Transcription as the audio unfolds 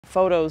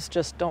Photos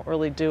just don't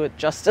really do it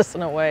justice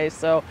in a way,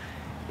 so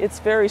it's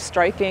very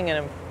striking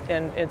and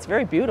it's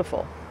very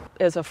beautiful.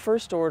 As a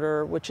first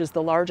order, which is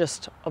the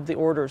largest of the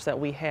orders that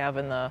we have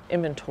in the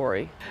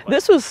inventory,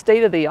 this was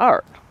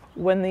state-of-the-art.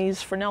 When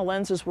these Fresnel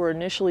lenses were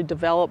initially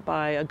developed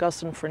by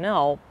Augustin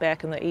Fresnel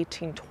back in the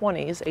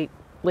 1820s,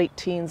 late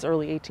teens,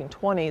 early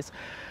 1820s,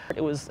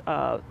 it was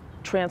a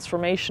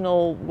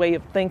transformational way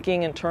of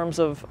thinking in terms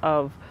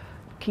of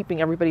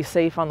keeping everybody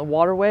safe on the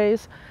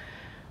waterways.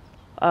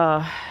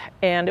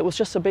 And it was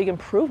just a big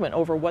improvement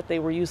over what they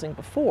were using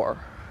before.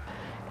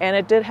 And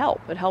it did help.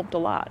 It helped a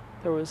lot.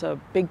 There was a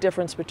big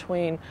difference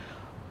between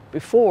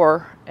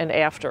before and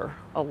after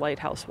a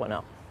lighthouse went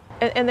up.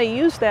 And they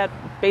used that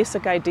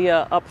basic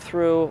idea up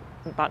through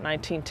about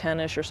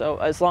 1910-ish or so,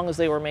 as long as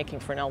they were making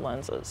Fresnel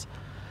lenses.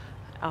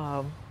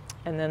 And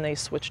then they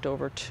switched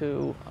over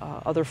to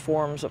other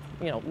forms of,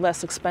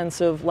 less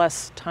expensive,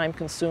 less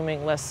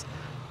time-consuming, less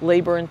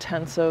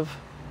labor-intensive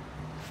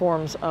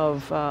forms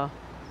of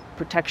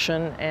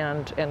protection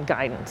and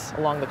guidance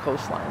along the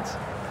coastlines.